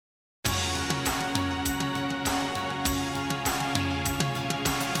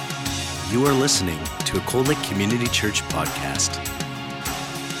You are listening to a Cold Lake Community Church podcast.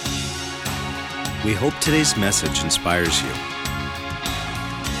 We hope today's message inspires you.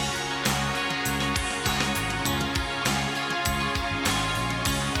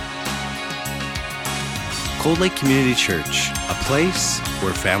 Cold Lake Community Church, a place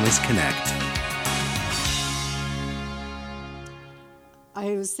where families connect.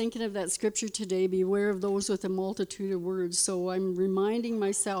 I was thinking of that scripture today, beware of those with a multitude of words. So I'm reminding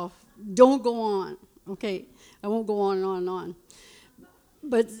myself, don't go on. Okay, I won't go on and on and on.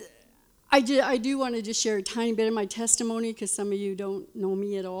 But I do want to just share a tiny bit of my testimony because some of you don't know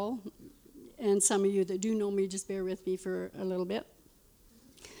me at all. And some of you that do know me, just bear with me for a little bit.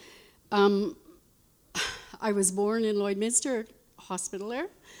 I was born in Lloydminster Hospital there,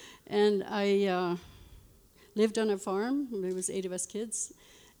 and I lived on a farm. There was 8 of us kids,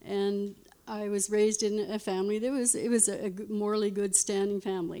 and I was raised in a family that was a morally good standing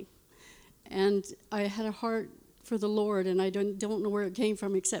family, and I had a heart for the Lord, and I don't know where it came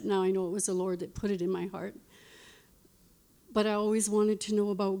from, except now I know it was the Lord that put it in my heart. But I always wanted to know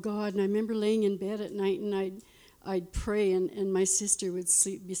about God, and I remember laying in bed at night, and I'd pray, and my sister would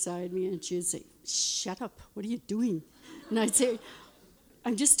sleep beside me, and she would say, "Shut up, what are you doing?" And I'd say,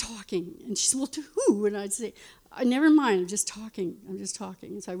 "I'm just talking." And she said, "Well, to who?" And I'd say, "Never mind, I'm just talking.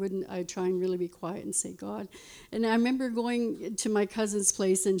 So I'd try and really be quiet and say, "God." And I remember going to my cousin's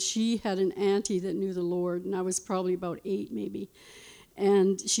place, and she had an auntie that knew the Lord, and I was probably about 8 maybe.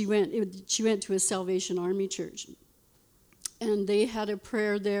 And she went to a Salvation Army church. And they had a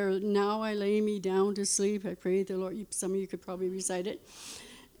prayer there, "Now I lay me down to sleep. I pray the Lord." Some of you could probably recite it.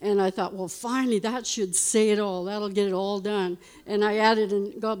 And I thought, well, finally, that should say it all. That'll get it all done. And I added,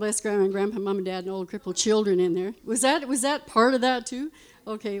 and God bless Grandma and Grandpa, Mom and Dad, and all the crippled children in there. Was that part of that too?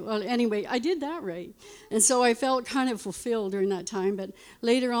 Okay, well, anyway, I did that right. And so I felt kind of fulfilled during that time. But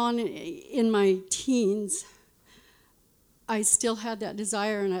later on in my teens, I still had that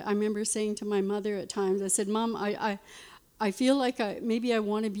desire. And I remember saying to my mother at times, I said, "Mom, I feel like maybe I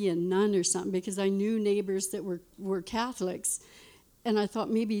want to be a nun or something," because I knew neighbors that were Catholics. And I thought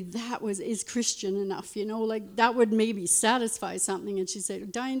maybe that is Christian enough, like that would maybe satisfy something. And she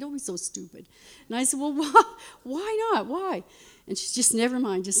said, "Diane, don't be so stupid." And I said, "Well, why not? Why?" And she's just never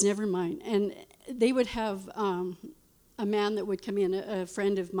mind. And they would have a man that would come in, a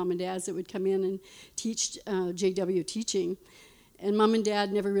friend of Mom and Dad's that would come in and teach JW teaching. And Mom and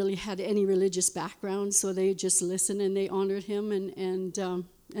Dad never really had any religious background, so they just listened and they honored him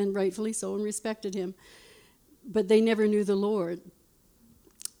and rightfully so, and respected him. But they never knew the Lord.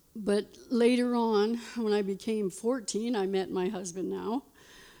 But later on, when I became 14, I met my husband now.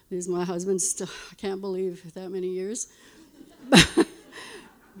 He's my husband still. I can't believe that many years.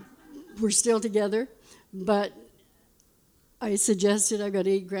 We're still together. But I suggested, I got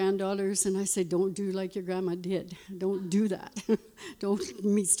 8 granddaughters, and I said, "Don't do like your grandma did. Don't do that. Don't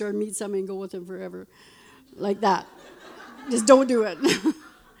meet somebody and go with them forever. Like that. Just don't do it."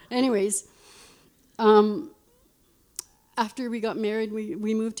 Anyways, after we got married, we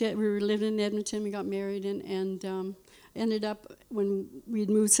were living in Edmonton, we got married, and ended up, when we'd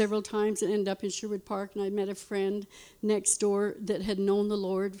moved several times, and ended up in Sherwood Park, and I met a friend next door that had known the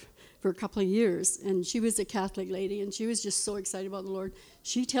Lord for a couple of years, and she was a Catholic lady, and she was just so excited about the Lord.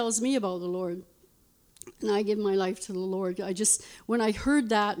 She tells me about the Lord, and I give my life to the Lord. When I heard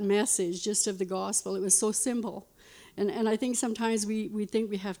that message just of the gospel, it was so simple. And I think sometimes we think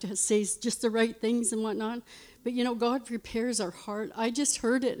we have to say just the right things and whatnot. But, God prepares our heart. I just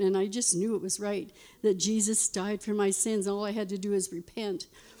heard it, and I just knew it was right, that Jesus died for my sins. All I had to do is repent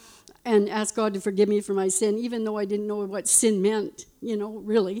and ask God to forgive me for my sin, even though I didn't know what sin meant,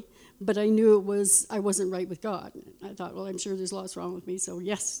 really. But I knew I wasn't right with God. I thought, well, I'm sure there's lots wrong with me, so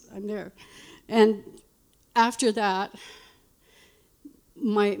yes, I'm there. And after that,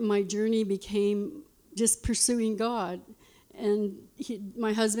 my journey became just pursuing God. And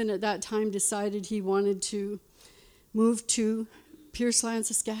my husband at that time decided he wanted to move to Pierceland,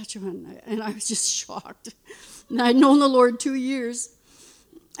 Saskatchewan. And I was just shocked. And I'd known the Lord 2 years.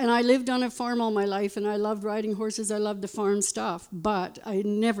 And I lived on a farm all my life, and I loved riding horses. I loved the farm stuff. But I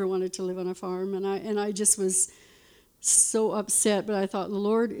never wanted to live on a farm. And I just was so upset. But I thought the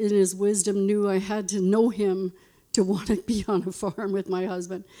Lord, in his wisdom, knew I had to know him to want to be on a farm with my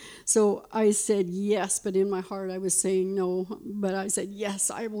husband. So I said yes, but in my heart I was saying no. But I said, yes,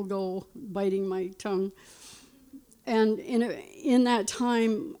 I will go, biting my tongue. And in that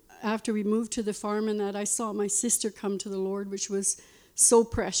time, after we moved to the farm and that, I saw my sister come to the Lord, which was so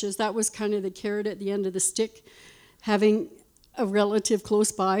precious. That was kind of the carrot at the end of the stick, having a relative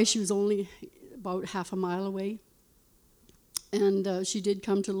close by. She was only about half a mile away. And she did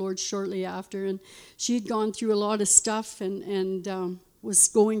come to the Lord shortly after, and she'd gone through a lot of stuff and was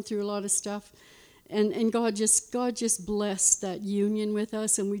going through a lot of stuff. And God just blessed that union with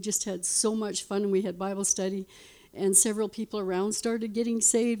us, and we just had so much fun. And we had Bible study, and several people around started getting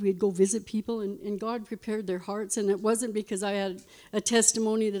saved. We'd go visit people, and God prepared their hearts. And it wasn't because I had a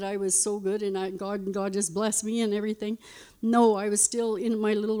testimony that I was so good and God just blessed me and everything. No, I was still in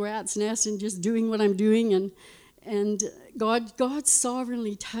my little rat's nest and just doing what I'm doing. And God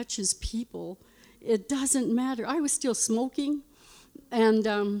sovereignly touches people. It doesn't matter. I was still smoking,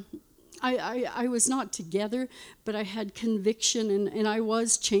 and I was not together, but I had conviction, and I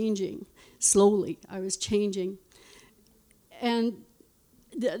was changing slowly. I was changing. And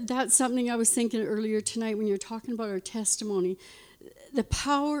that's something I was thinking earlier tonight when you're talking about our testimony. The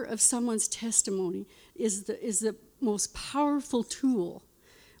power of someone's testimony is the most powerful tool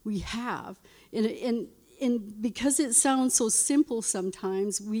we have. And because it sounds so simple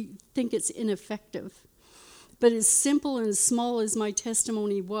sometimes, we think it's ineffective. But as simple and as small as my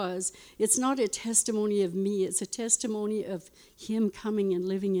testimony was, it's not a testimony of me. It's a testimony of Him coming and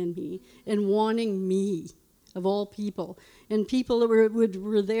living in me and wanting me, of all people. And people that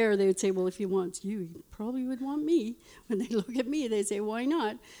were there, they would say, well, if He wants you, He probably would want me. When they look at me, they say, why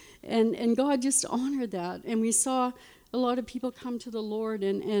not? And God just honored that. And we saw a lot of people come to the Lord.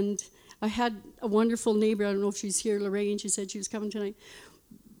 And I had a wonderful neighbor. I don't know if she's here, Lorraine. She said she was coming tonight.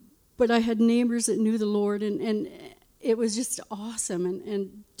 But I had neighbors that knew the Lord, and it was just awesome.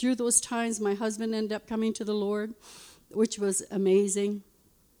 And through those times, my husband ended up coming to the Lord, which was amazing.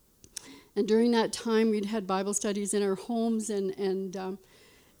 And during that time, we'd had Bible studies in our homes, and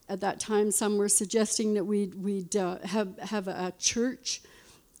at that time, some were suggesting that we'd have a church.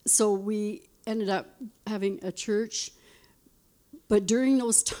 So we ended up having a church. But during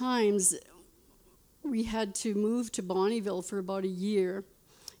those times, we had to move to Bonnyville for about a year,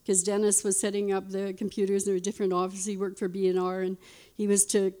 because Dennis was setting up the computers. There were different offices. He worked for B&R, and he was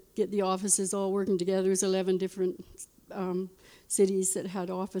to get the offices all working together. There was 11 different cities that had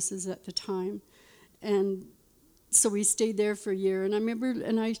offices at the time. And so we stayed there for a year. And I remember,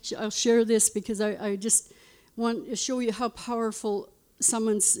 and I'll share this because I just want to show you how powerful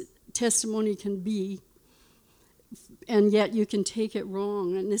someone's testimony can be, and yet you can take it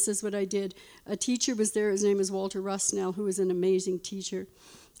wrong. And this is what I did. A teacher was there. His name is Walter Rusnell, who was an amazing teacher.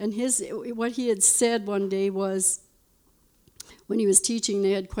 And what he had said one day was, when he was teaching,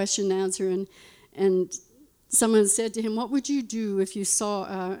 they had question and answer, and someone said to him, what would you do if you saw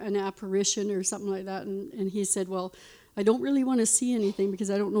an apparition or something like that? And he said, well, I don't really want to see anything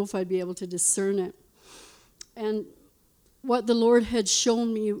because I don't know if I'd be able to discern it. And what the Lord had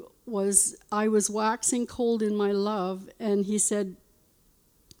shown me was I was waxing cold in my love, and he said,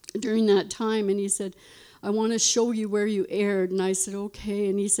 during that time, and he said, I want to show you where you erred. And I said, okay.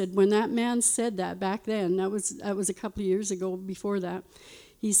 And he said, when that man said that back then, that was a couple of years ago before that,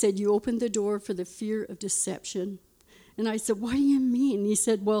 he said, you opened the door for the fear of deception. And I said, what do you mean? He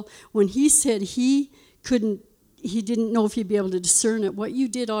said, well, when he said he didn't know if he'd be able to discern it, what you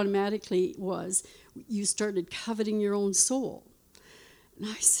did automatically was you started coveting your own soul. And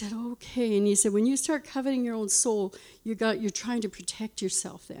I said, okay. And he said, when you start coveting your own soul, you're trying to protect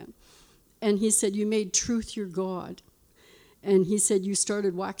yourself then. And he said, you made truth your God. And he said, you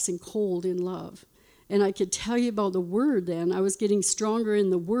started waxing cold in love. And I could tell you about the word then. I was getting stronger in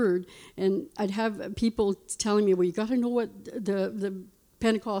the word. And I'd have people telling me, well, you got to know what the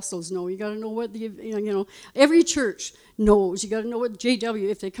Pentecostals know. You got to know what every church knows. You got to know what JW.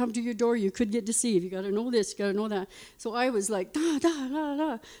 If they come to your door, you could get deceived. You got to know this. You got to know that. So I was like,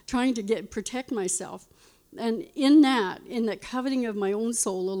 trying to protect myself. And in that coveting of my own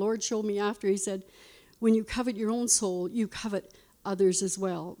soul, the Lord showed me after. He said, when you covet your own soul, you covet others as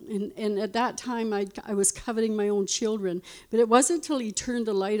well. And at that time, I was coveting my own children. But it wasn't until He turned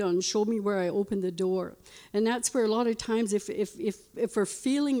the light on and showed me where I opened the door. And that's where a lot of times, if we're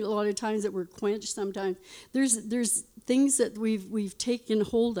feeling a lot of times that we're quenched sometimes, there's things that we've taken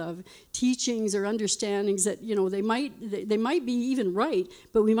hold of, teachings or understandings that, they might be even right,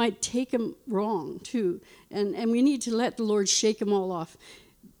 but we might take them wrong too. And we need to let the Lord shake them all off,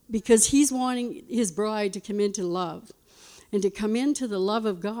 because He's wanting His bride to come into love. And to come into the love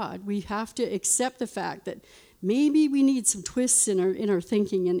of God, we have to accept the fact that maybe we need some twists in our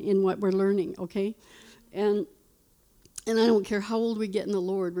thinking and in what we're learning, okay? And I don't care how old we get in the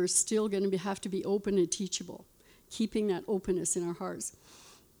Lord, we're still going to have to be open and teachable, keeping that openness in our hearts.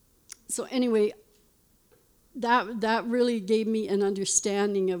 So anyway, that really gave me an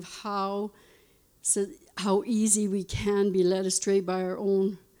understanding of how easy we can be led astray by our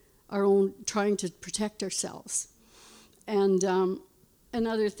own trying to protect ourselves. And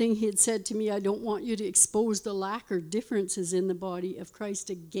another thing he had said to me, I don't want you to expose the lack or differences in the body of Christ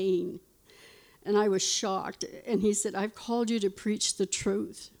again. And I was shocked. And he said, I've called you to preach the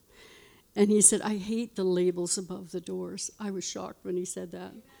truth. And he said, I hate the labels above the doors. I was shocked when he said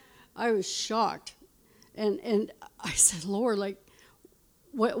that. I was shocked. And I said, Lord, like,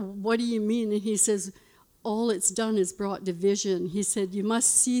 what do you mean? And he says, all it's done is brought division. He said, you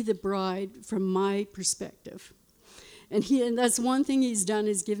must see the bride from my perspective. And that's one thing he's done,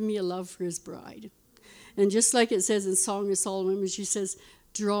 is given me a love for his bride. And just like it says in Song of Solomon, when she says,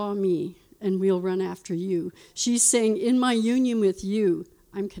 draw me and we'll run after you. She's saying, in my union with you,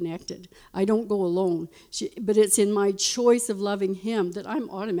 I'm connected. I don't go alone. But it's in my choice of loving him that I'm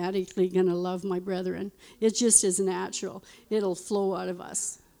automatically going to love my brethren. It just is natural. It'll flow out of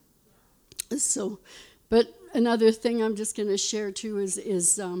us. So, but another thing I'm just going to share too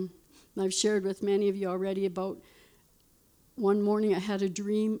is I've shared with many of you already about one morning I had a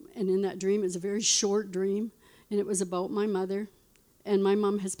dream, and in that dream, it was a very short dream, and it was about my mother. And my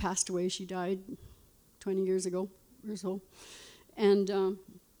mom has passed away. She died 20 years ago or so. And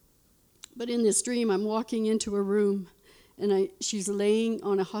but in this dream, I'm walking into a room, and she's laying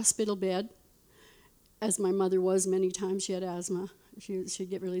on a hospital bed, as my mother was many times. She had asthma. She'd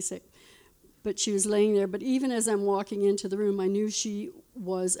get really sick. But she was laying there. But even as I'm walking into the room, I knew she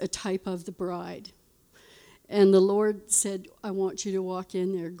was a type of the bride. And the Lord said, I want you to walk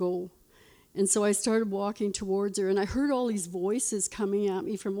in there, go. And so I started walking towards her, and I heard all these voices coming at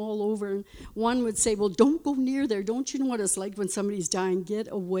me from all over. And one would say, well, don't go near there. Don't you know what it's like when somebody's dying? Get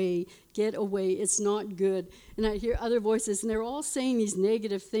away, get away. It's not good. And I hear other voices, and they're all saying these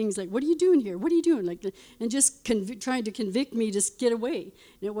negative things like, what are you doing here? What are you doing? Like, and just trying to convict me to get away.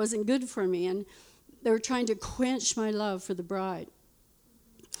 And it wasn't good for me. And they were trying to quench my love for the bride.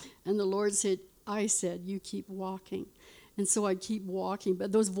 And the Lord said, I said, you keep walking. And so I keep walking.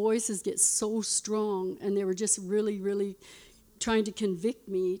 But those voices get so strong, and they were just really, really trying to convict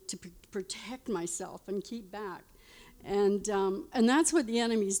me to protect myself and keep back. And that's what the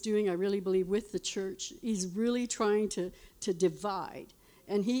enemy's doing, I really believe, with the church. He's really trying to divide.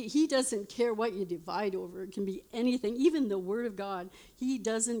 And he doesn't care what you divide over. It can be anything, even the Word of God. He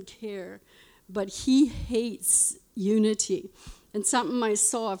doesn't care. But he hates unity. And something I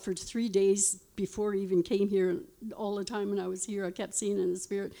saw for 3 days before I even came here, all the time when I was here, I kept seeing in the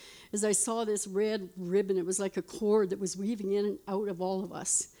Spirit, is I saw this red ribbon. It was like a cord that was weaving in and out of all of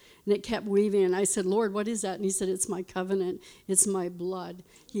us. And it kept weaving. And I said, Lord, what is that? And he said, it's my covenant. It's my blood.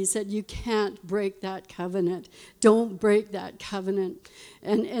 He said, you can't break that covenant. Don't break that covenant.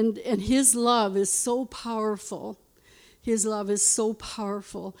 And his love is so powerful. His love is so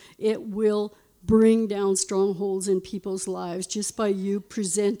powerful. It will bring down strongholds in people's lives just by you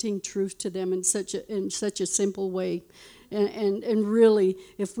presenting truth to them in such a simple way. And really,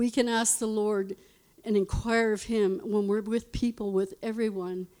 if we can ask the Lord and inquire of him when we're with people, with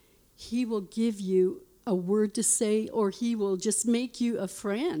everyone, he will give you a word to say, or he will just make you a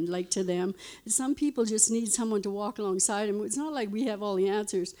friend, like, to them. Some people just need someone to walk alongside them. It's not like we have all the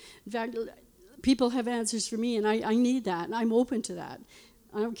answers. In fact, people have answers for me, and I need that, and I'm open to that.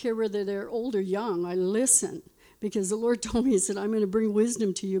 I don't care whether they're old or young. I listen, because the Lord told me, he said, I'm going to bring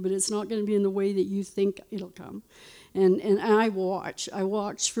wisdom to you, but it's not going to be in the way that you think it'll come. And I watch. I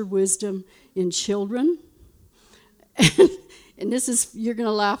watch for wisdom in children. And this is, you're going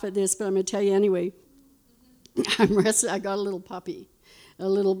to laugh at this, but I'm going to tell you anyway. I got a little puppy.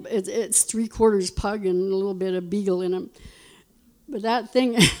 It's 3/4 pug and a little bit of beagle in him. But that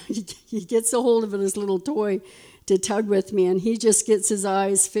thing, he gets a hold of his little toy to tug with me, and he just gets his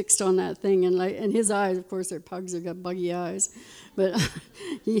eyes fixed on that thing, and his eyes, of course, they're pugs, they've got buggy eyes, but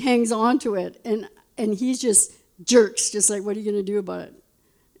he hangs on to it, and he just jerks, just like, what are you going to do about it?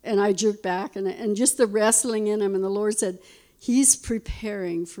 And I jerk back, and just the wrestling in him, and the Lord said, he's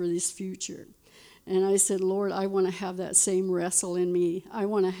preparing for this future. And I said, Lord, I want to have that same wrestle in me. I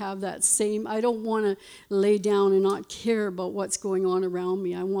want to have that same, I don't want to lay down and not care about what's going on around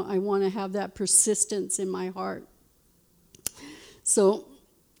me. I want to have that persistence in my heart. So,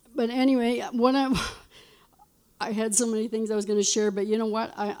 but anyway, I had so many things I was going to share, but you know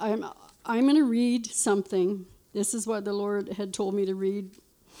what? I'm going to read something. This is what the Lord had told me to read.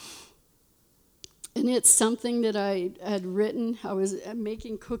 And it's something that I had written. I was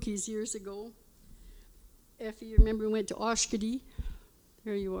making cookies years ago. Effie, you remember we went to Oshkosh?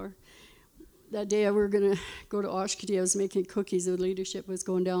 There you are. That day we were going to go to Oshkosh. I was making cookies. The leadership was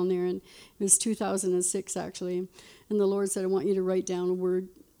going down there, and it was 2006, actually. And the Lord said, I want you to write down a word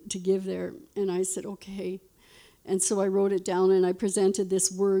to give there. And I said, okay. And so I wrote it down, and I presented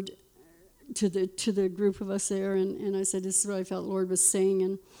this word to the group of us there, and I said, this is what I felt the Lord was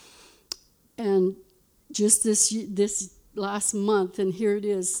saying, and just this last month, and here it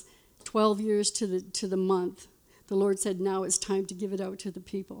is, 12 years to the month, the Lord said, now it's time to give it out to the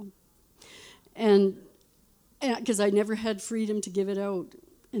people. And because I never had freedom to give it out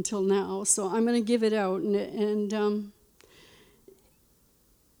until now, so I'm going to give it out, and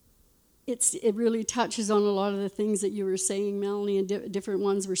it really touches on a lot of the things that you were saying, Melanie, and different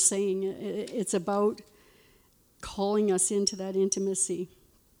ones were saying. It's about calling us into that intimacy.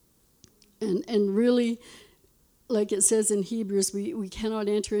 And really, like it says in Hebrews, we cannot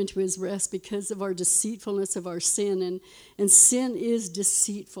enter into his rest because of our deceitfulness of our sin. And sin is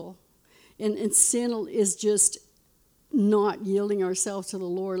deceitful. And sin is just not yielding ourselves to the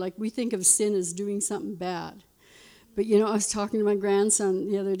Lord. Like we think of sin as doing something bad. But, I was talking to my grandson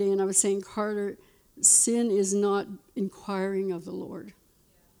the other day, and I was saying, Carter, sin is not inquiring of the Lord.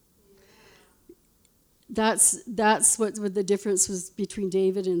 That's what the difference was between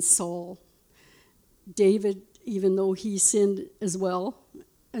David and Saul. David, even though he sinned as well,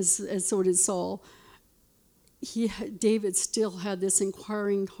 as so did Saul, David still had this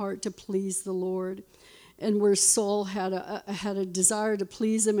inquiring heart to please the Lord. And where Saul had a desire to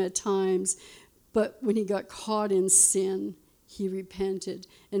please him at times, but when he got caught in sin, he repented.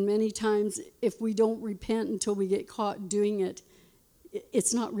 And many times, if we don't repent until we get caught doing it,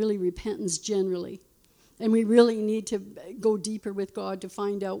 it's not really repentance generally. And we really need to go deeper with God to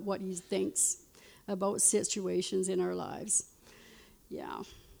find out what he thinks about situations in our lives. Yeah.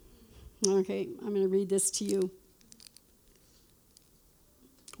 Okay, I'm going to read this to you.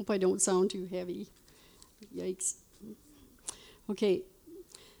 Hope I don't sound too heavy. Yikes. Okay.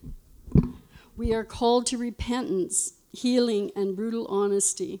 We are called to repentance, healing, and brutal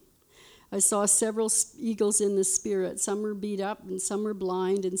honesty. I saw several eagles in the spirit. Some were beat up, and some were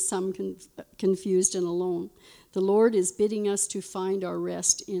blind, and some confused and alone. The Lord is bidding us to find our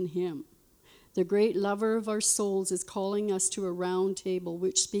rest in him. The great lover of our souls is calling us to a round table,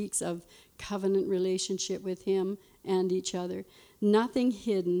 which speaks of covenant relationship with him and each other. Nothing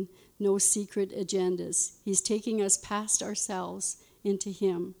hidden, no secret agendas. He's taking us past ourselves into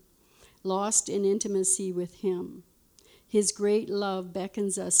him, lost in intimacy with him. His great love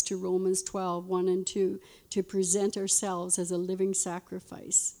beckons us to Romans 12, 1 and 2, to present ourselves as a living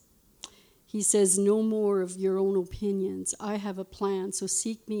sacrifice. He says, no more of your own opinions. I have a plan, so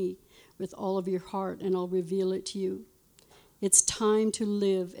seek me with all of your heart, and I'll reveal it to you. It's time to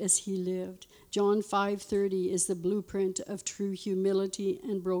live as he lived. John 5:30 is the blueprint of true humility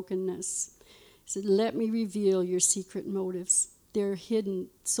and brokenness. He said, let me reveal your secret motives. They're hidden,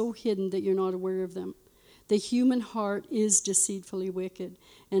 so hidden that you're not aware of them. The human heart is deceitfully wicked,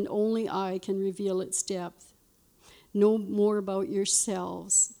 and only I can reveal its depth. Know more about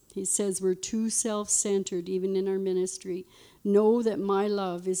yourselves. He says we're too self-centered, even in our ministry. Know that my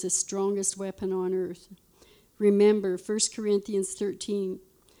love is the strongest weapon on earth. Remember, 1 Corinthians 13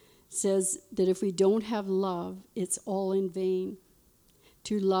 says that if we don't have love, it's all in vain.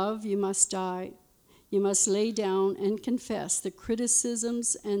 To love, you must die. You must lay down and confess the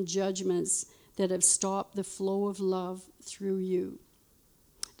criticisms and judgments that have stopped the flow of love through you.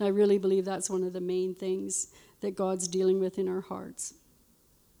 And I really believe that's one of the main things that God's dealing with in our hearts.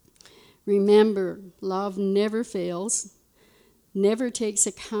 Remember, love never fails, never takes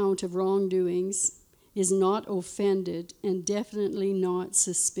account of wrongdoings, is not offended, and definitely not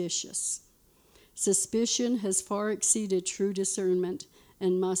suspicious. Suspicion has far exceeded true discernment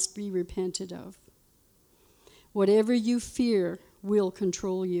and must be repented of. Whatever you fear will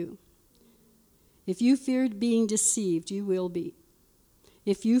control you. If you feared being deceived, you will be.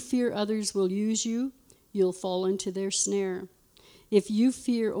 If you fear others will use you, you'll fall into their snare. If you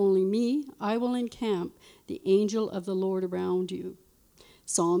fear only me, I will encamp the angel of the Lord around you.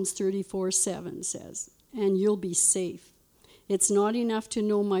 Psalms 34:7 says, and you'll be safe. It's not enough to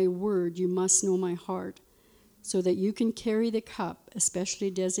know my word, you must know my heart, so that you can carry the cup, especially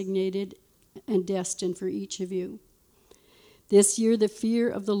designated and destined for each of you. This year, the fear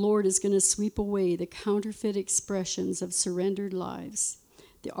of the Lord is going to sweep away the counterfeit expressions of surrendered lives.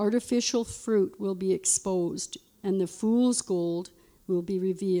 The artificial fruit will be exposed, and the fool's gold will be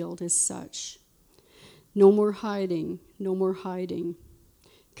revealed as such. No more hiding, no more hiding.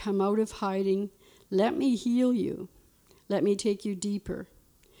 Come out of hiding. Let me heal you. Let me take you deeper.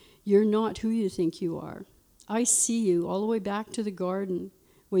 You're not who you think you are. I see you all the way back to the garden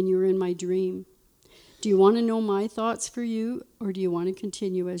when you were in my dream. Do you want to know my thoughts for you, or do you want to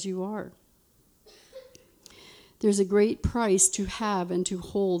continue as you are? There's a great price to have and to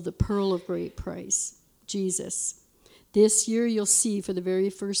hold, the pearl of great price, Jesus. This year you'll see for the very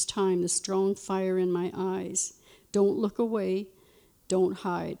first time the strong fire in my eyes. Don't look away. Don't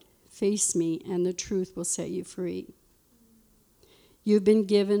hide. Face me, and the truth will set you free. You've been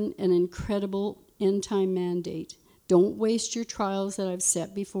given an incredible end-time mandate. Don't waste your trials that I've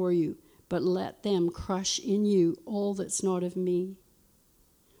set before you, but let them crush in you all that's not of me.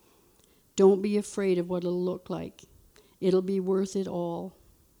 Don't be afraid of what it'll look like. It'll be worth it all.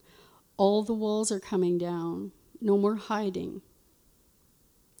 All the walls are coming down. No more hiding.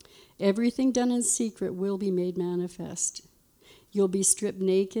 Everything done in secret will be made manifest. You'll be stripped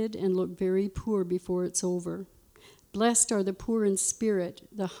naked and look very poor before it's over. Blessed are the poor in spirit,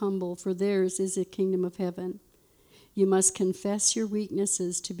 the humble, for theirs is the kingdom of heaven. You must confess your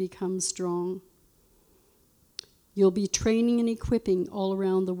weaknesses to become strong. You'll be training and equipping all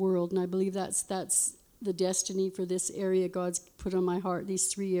around the world, and I believe that's the destiny for this area God's put on my heart, these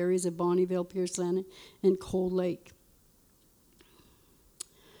 3 areas of Bonnyville, Pierceland, and Cold Lake.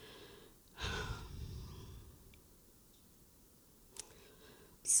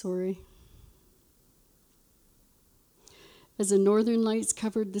 Sorry. As the northern lights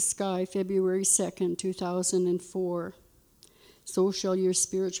covered the sky, February 2nd, 2004, so shall your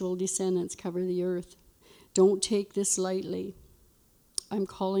spiritual descendants cover the earth. Don't take this lightly. I'm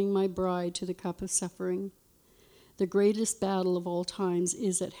calling my bride to the cup of suffering. The greatest battle of all times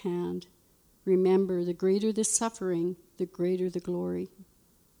is at hand. Remember, the greater the suffering, the greater the glory.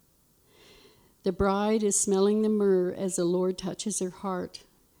 The bride is smelling the myrrh as the Lord touches her heart.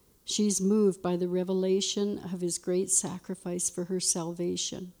 She's moved by the revelation of his great sacrifice for her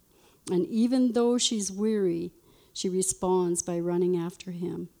salvation. And even though she's weary, she responds by running after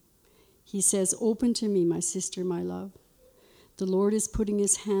him. He says, "Open to me, my sister, my love." The Lord is putting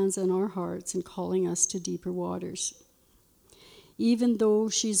his hands on our hearts and calling us to deeper waters. Even though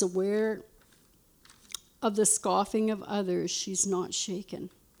she's aware of the scoffing of others, she's not shaken.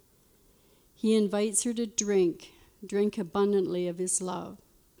 He invites her to drink abundantly of his love.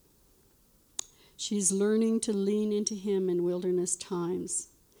 She's learning to lean into him in wilderness times.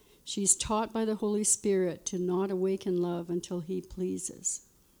 She's taught by the Holy Spirit to not awaken love until he pleases.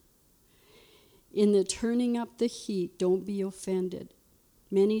 In the turning up the heat, don't be offended.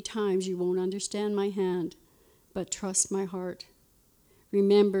 Many times you won't understand my hand, but trust my heart.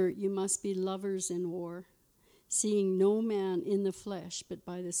 Remember, you must be lovers in war, seeing no man in the flesh, but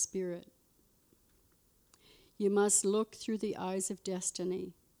by the Spirit. You must look through the eyes of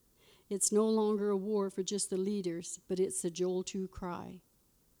destiny. It's no longer a war for just the leaders, but it's the Joel 2 cry.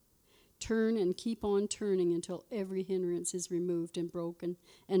 Turn and keep on turning until every hindrance is removed and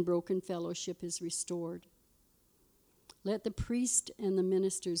broken fellowship is restored. Let the priest and the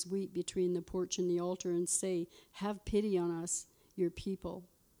ministers weep between the porch and the altar and say, "Have pity on us, your people."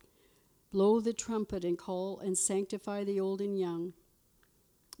 Blow the trumpet and call and sanctify the old and young.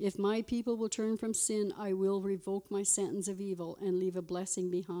 If my people will turn from sin, I will revoke my sentence of evil and leave a blessing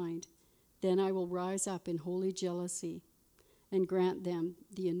behind. Then I will rise up in holy jealousy and grant them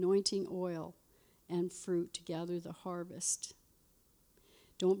the anointing oil and fruit to gather the harvest.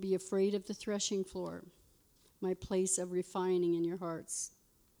 Don't be afraid of the threshing floor, my place of refining in your hearts.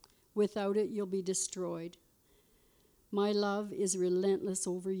 Without it, you'll be destroyed. My love is relentless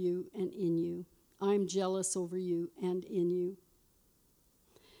over you and in you. I'm jealous over you and in you.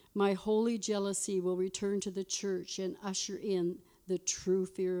 My holy jealousy will return to the church and usher in the true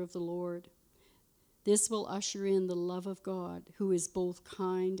fear of the Lord. This will usher in the love of God, who is both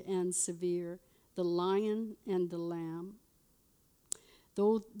kind and severe, the lion and the lamb.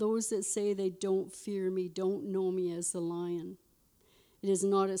 Those that say they don't fear me don't know me as the lion. It is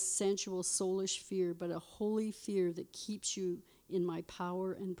not a sensual, soulish fear, but a holy fear that keeps you in my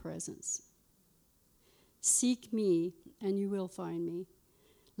power and presence. Seek me, and you will find me.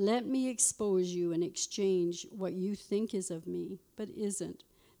 Let me expose you and exchange what you think is of me, but isn't.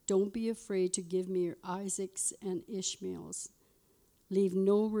 Don't be afraid to give me your Isaacs and Ishmaels. Leave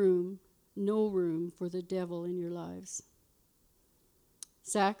no room for the devil in your lives.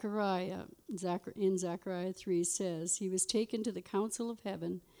 Zechariah in Zechariah 3 says, he was taken to the council of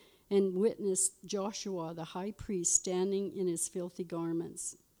heaven and witnessed Joshua, the high priest, standing in his filthy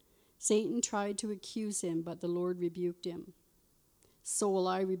garments. Satan tried to accuse him, but the Lord rebuked him. So will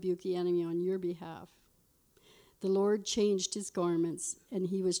I rebuke the enemy on your behalf. The Lord changed his garments, and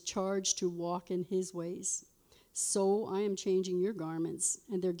he was charged to walk in his ways. So I am changing your garments,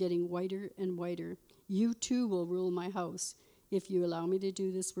 and they're getting whiter and whiter. You too will rule my house if you allow me to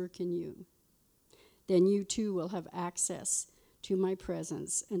do this work in you. Then you too will have access to my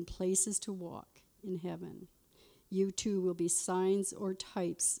presence and places to walk in heaven. You too will be signs or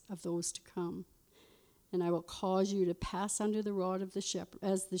types of those to come. and I will cause you to pass under the rod of the shepherd,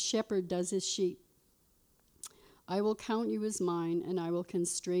 as the shepherd does his sheep. I will count you as mine, and I will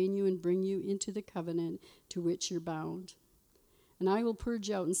constrain you and bring you into the covenant to which you're bound. And I will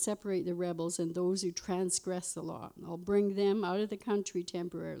purge out and separate the rebels and those who transgress the law. I'll bring them out of the country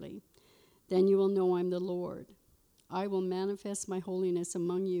temporarily. Then you will know I'm the Lord. I will manifest my holiness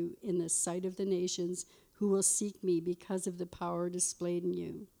among you in the sight of the nations who will seek me because of the power displayed in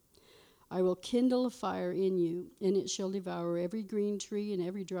you. I will kindle a fire in you, and it shall devour every green tree and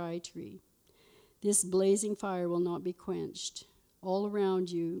every dry tree. This blazing fire will not be quenched. All around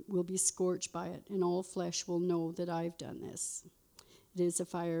you will be scorched by it, and all flesh will know that I've done this. It is a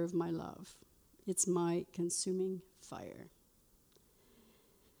fire of my love. It's my consuming fire.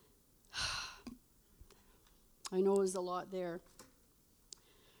 I know there's a lot there.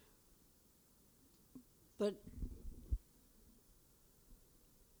 But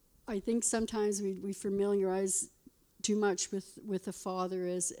I think sometimes we familiarize too much with the Father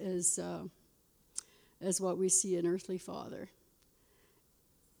as what we see an earthly father.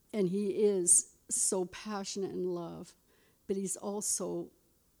 And he is so passionate in love, but he's also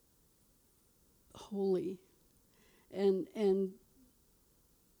holy. And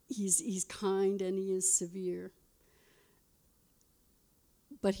he's kind and he is severe.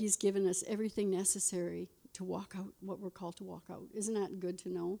 But he's given us everything necessary to walk out what we're called to walk out. Isn't that good to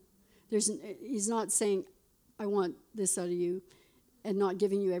know? He's not saying, I want this out of you, and not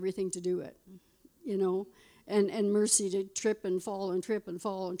giving you everything to do it, you know, and mercy to trip and fall and trip and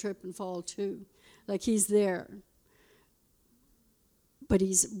fall and trip and fall too. Like he's there. But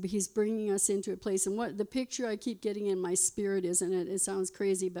he's bringing us into a place. And what the picture I keep getting in my spirit is, and it sounds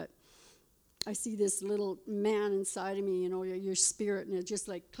crazy, but I see this little man inside of me, you know, your spirit, and it's just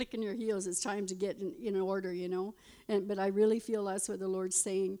like clicking your heels. It's time to get in order, you know. But I really feel that's what the Lord's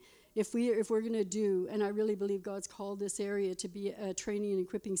saying. If we're going to do, and I really believe God's called this area to be a training and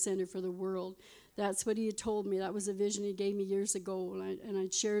equipping center for the world. That's what he had told me. That was a vision he gave me years ago, and I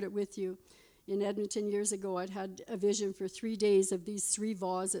shared it with you. In Edmonton years ago, I'd had a vision for 3 days of these 3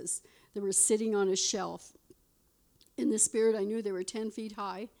 vases that were sitting on a shelf. In the spirit, I knew they were 10 feet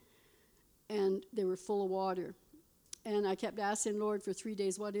high, and they were full of water. And I kept asking Lord for 3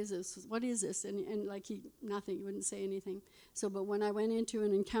 days, what is this? What is this? And like nothing, he wouldn't say anything. So, but when I went into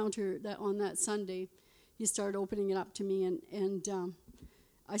an encounter on that Sunday, he started opening it up to me, and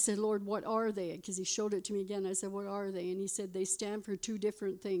I said, Lord, what are they? Because he showed it to me again. I said, what are they? And he said, they stand for 2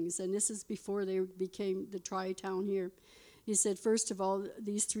 different things. And this is before they became the Tri-Town here. He said, first of all,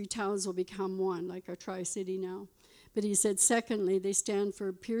 these 3 towns will become one, like our Tri-City now. But he said, secondly, they stand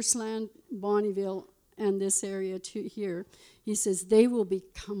for Pierceland, Bonnyville, and this area here. He says, they will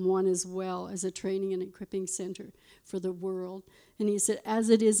become one as well as a training and equipping center for the world. And he said, as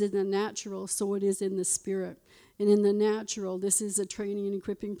it is in the natural, so it is in the spirit. And in the natural, this is a training and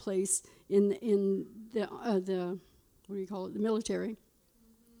equipping place in the what do you call it, the military.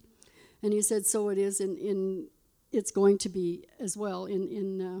 And he said, so it is in it's going to be as well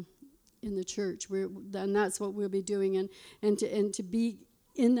in the church. And that's what we'll be doing. And to be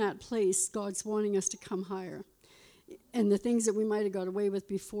in that place, God's wanting us to come higher. And the things that we might have got away with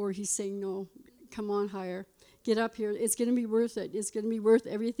before, he's saying, no, come on higher. Get up here. It's going to be worth it. It's going to be worth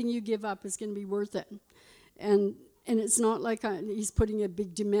everything you give up. It's going to be worth it. And it's not like he's putting a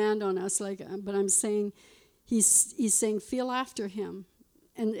big demand on us, but I'm saying he's saying feel after him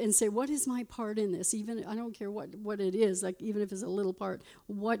and say, what is my part in this? Even I don't care what it is, like even if it's a little part.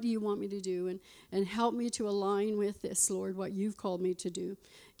 What do you want me to do? And help me to align with this, Lord, what you've called me to do.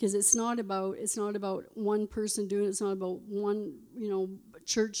 Because it's not about one person doing it. It's not about one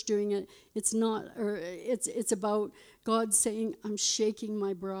church doing it. It's not, or it's about God saying, I'm shaking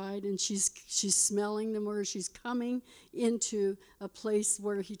my bride, and she's smelling the myrrh. She's coming into a place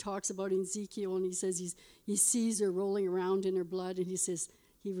where he talks about in Ezekiel, and he says he sees her rolling around in her blood, and he says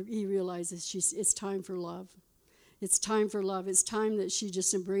he realizes it's time for love. It's time for love. It's time that she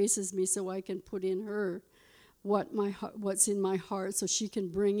just embraces me, so I can put in her what's in my heart, so she can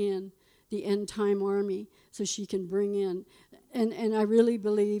bring in the end time army, so she can bring in, and I really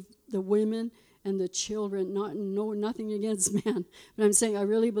believe the women and the children, nothing against man, but I'm saying I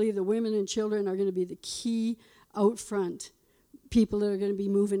really believe the women and children are going to be the key out front people that are going to be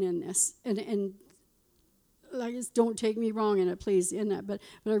moving in this. And like, don't take me wrong in it, please, in that. But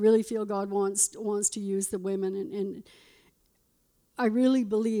I really feel God wants to use the women, and I really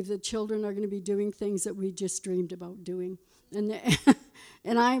believe that children are going to be doing things that we just dreamed about doing, and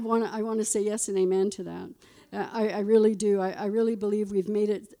I want to say yes and amen to that. I really do. I really believe we've made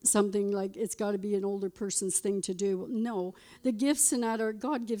it something like it's got to be an older person's thing to do. No, the gifts and that are,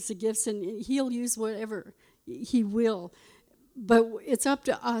 God gives the gifts, and He'll use whatever He will. But it's up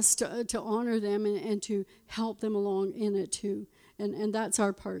to us to honor them and to help them along in it too. And that's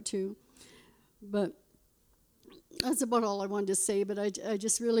our part too. But that's about all I wanted to say. But I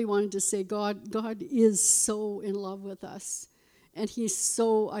just really wanted to say God is so in love with us. And He's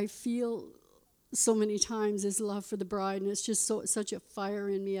so, I feel so many times His love for the bride. And it's just such a fire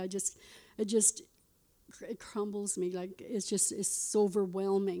in me. It crumbles me. Like it's so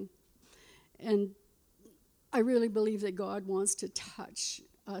overwhelming. And I really believe that God wants to touch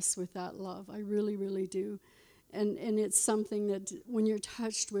us with that love. I really, really do. And it's something that when you're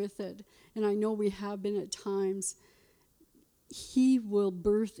touched with it, and I know we have been at times, He will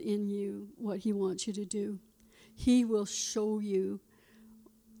birth in you what He wants you to do. He will show you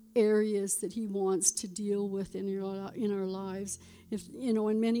areas that He wants to deal with in our lives.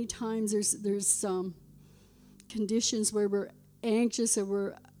 And many times there's conditions where we're anxious or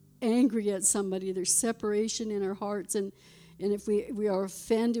we're angry at somebody. There's separation in our hearts, and if we are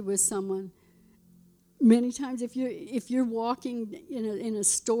offended with someone, many times if you're walking in a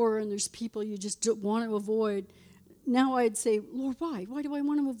store and there's people you just don't want to avoid, now I'd say, Lord, why do I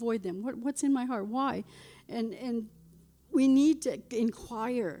want to avoid them? What's in my heart? Why? And we need to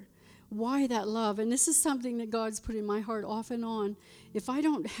inquire why that love. And this is something that God's put in my heart off and on. If I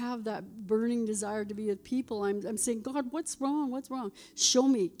don't have that burning desire to be with people, I'm saying, God, what's wrong? Show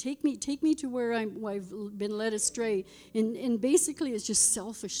me. Take me to where I've been led astray. And basically it's just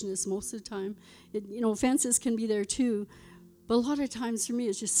selfishness most of the time. Offenses can be there too. But a lot of times for me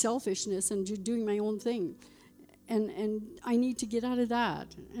it's just selfishness and just doing my own thing. And I need to get out of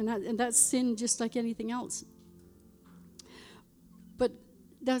that. And that's sin just like anything else. But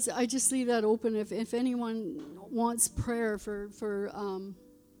I just leave that open. If anyone wants prayer for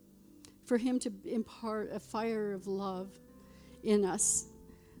Him to impart a fire of love in us,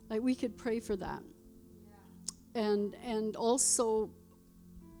 like we could pray for that. And also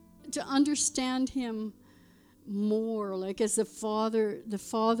to understand Him more, like as the Father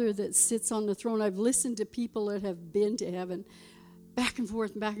that sits on the throne. I've listened to people that have been to heaven, back and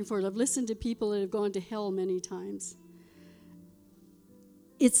forth. I've listened to people that have gone to hell many times.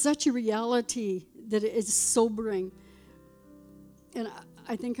 It's such a reality that it's sobering. And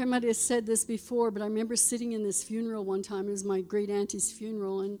I think I might have said this before, but I remember sitting in this funeral one time. It was my great auntie's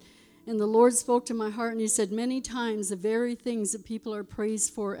funeral, and the Lord spoke to my heart, and He said, many times the very things that people are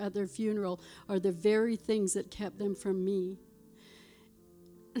praised for at their funeral are the very things that kept them from me.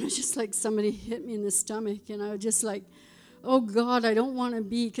 And it's just like somebody hit me in the stomach, and I was just like, oh God, I don't want to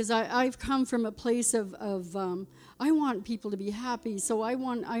be, because I've come from a place of I want people to be happy, so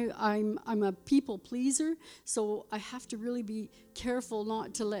I'm a people pleaser, so I have to really be careful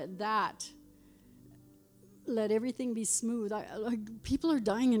not to let everything be smooth. People are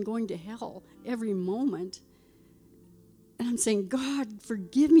dying and going to hell every moment. And I'm saying, God,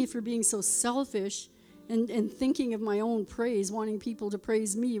 forgive me for being so selfish and thinking of my own praise, wanting people to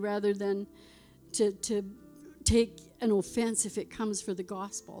praise me rather than to take an offense if it comes for the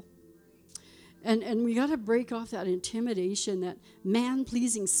gospel. And we got to break off that intimidation, that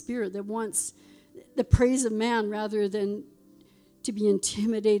man-pleasing spirit that wants the praise of man rather than to be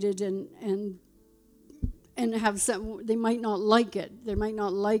intimidated and have some. They might not like it. They might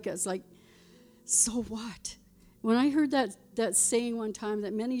not like us. Like, so what? When I heard that saying one time,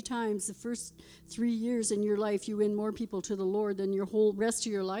 that many times the first 3 years in your life you win more people to the Lord than your whole rest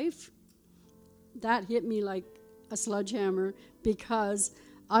of your life, that hit me like a sledgehammer, because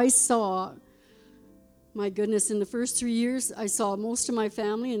I saw, my goodness, in the first 3 years, I saw most of my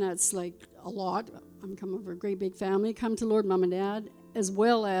family, and that's like a lot. I'm coming from a great big family, come to the Lord, Mom and Dad, as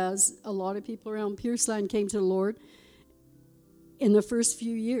well as a lot of people around Pierceland came to the Lord in the first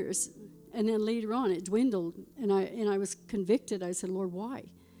few years. And then later on, it dwindled, and I was convicted. I said, Lord, why?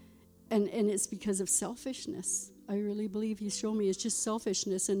 And it's because of selfishness. I really believe He's shown me it's just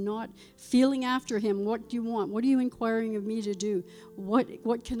selfishness and not feeling after Him. What do you want? What are you inquiring of me to do?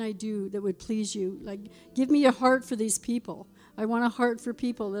 What can I do that would please you? Like, give me a heart for these people. I want a heart for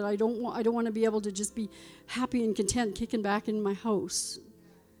people that I don't want to be able to just be happy and content kicking back in my house.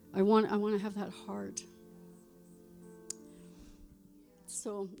 I want to have that heart.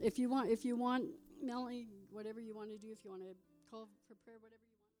 So if you want, Melanie, whatever you want to do, if you want to call for prayer, whatever you want.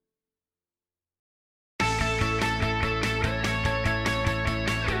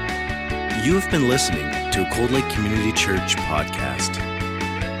 You have been listening to a Cold Lake Community Church podcast.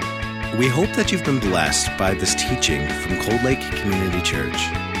 We hope that you've been blessed by this teaching from Cold Lake Community Church.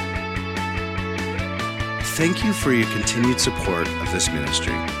 Thank you for your continued support of this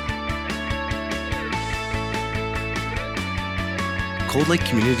ministry. Cold Lake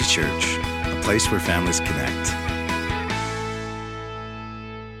Community Church, a place where families connect.